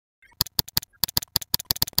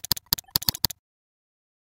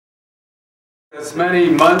As many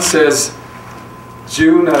months as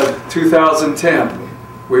June of 2010,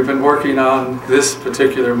 we've been working on this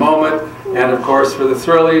particular moment, and of course for the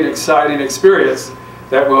thrilling, exciting experience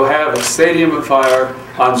that we'll have at Stadium of Fire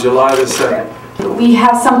on July the 2nd. We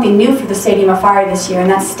have something new for the Stadium of Fire this year, and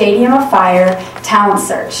that's Stadium of Fire Talent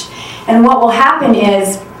Search. And what will happen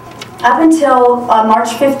is, up until March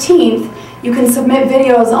 15th, you can submit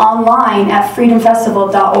videos online at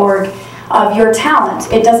freedomfestival.org of your talent.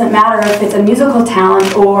 It doesn't matter if it's a musical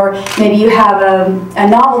talent, or maybe you have a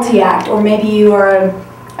novelty act, or maybe you are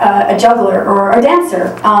a juggler or a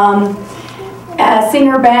dancer.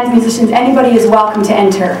 Singer, bands, musicians, anybody is welcome to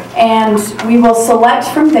enter. And we will select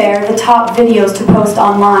from there the top videos to post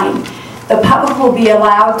online. The public will be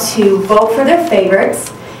allowed to vote for their favorites,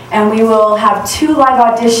 and we will have 2 live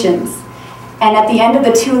auditions. And at the end of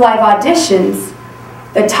the 2 live auditions,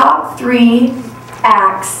 the top 3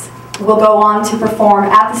 acts will go on to perform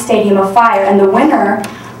at the Stadium of Fire, and the winner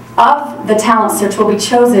of the talent search will be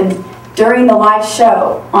chosen during the live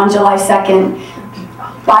show on July 2nd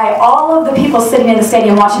by all of the people sitting in the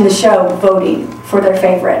stadium watching the show, voting for their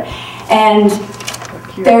favorite. And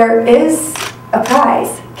there is a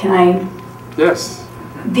prize. Can I? Yes.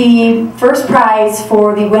 The first prize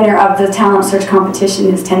for the winner of the talent search competition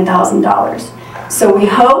is $10,000. So we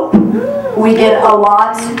hope we get a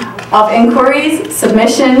lot of inquiries,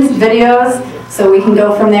 submissions, videos, so we can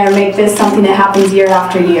go from there and make this something that happens year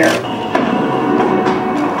after year.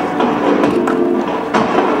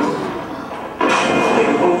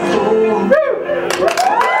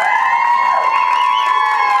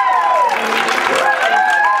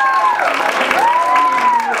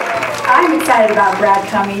 I'm excited about Brad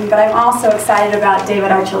coming, but I'm also excited about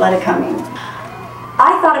David Archuleta coming.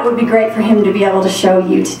 I thought it would be great for him to be able to show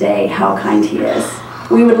you today how kind he is.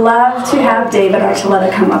 We would love to have David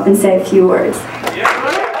Archuleta come up and say a few words.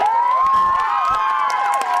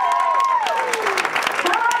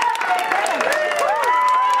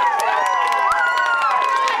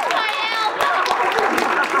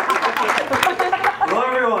 Hello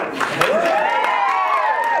everyone.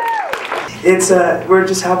 We're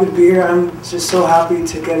just happy to be here. I'm just so happy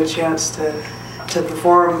to get a chance to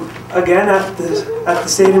perform again at the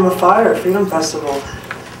Stadium of Fire Freedom Festival.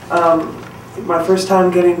 My first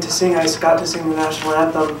time getting to sing, I got to sing the national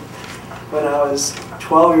anthem when I was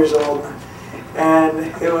 12 years old, and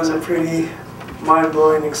it was a pretty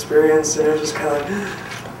mind-blowing experience, and it was just kind of like,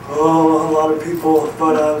 oh, a lot of people,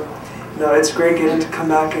 but no, it's great getting to come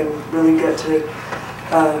back and really get to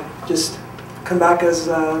just come back as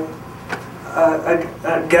a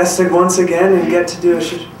guest once again, and get to do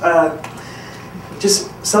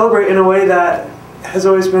just celebrate in a way that has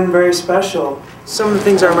always been very special. Some of the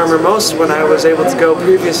things I remember most when I was able to go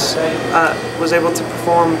was able to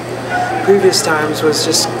perform previous times was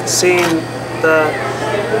just seeing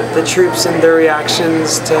the troops and their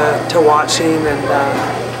reactions to watching,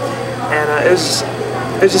 and it was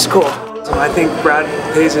just cool. So I think Brad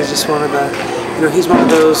Paisley is just one of the, he's one of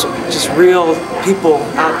those just real people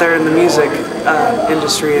out there in the music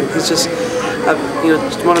industry, and he's just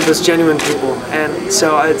just one of those genuine people, and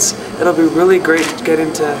so it'll be really great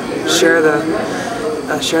getting to share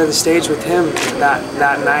the stage with him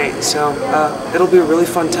that night. So it'll be a really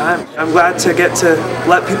fun time. I'm glad to get to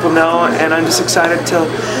let people know, and I'm just excited to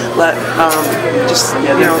let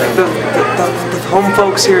the home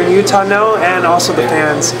folks here in Utah know, and also the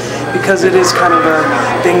fans, because it is kind of a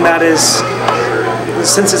thing that is,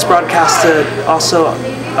 since it's broadcast to also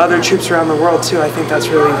other troops around the world too, I think that's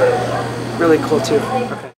really cool too.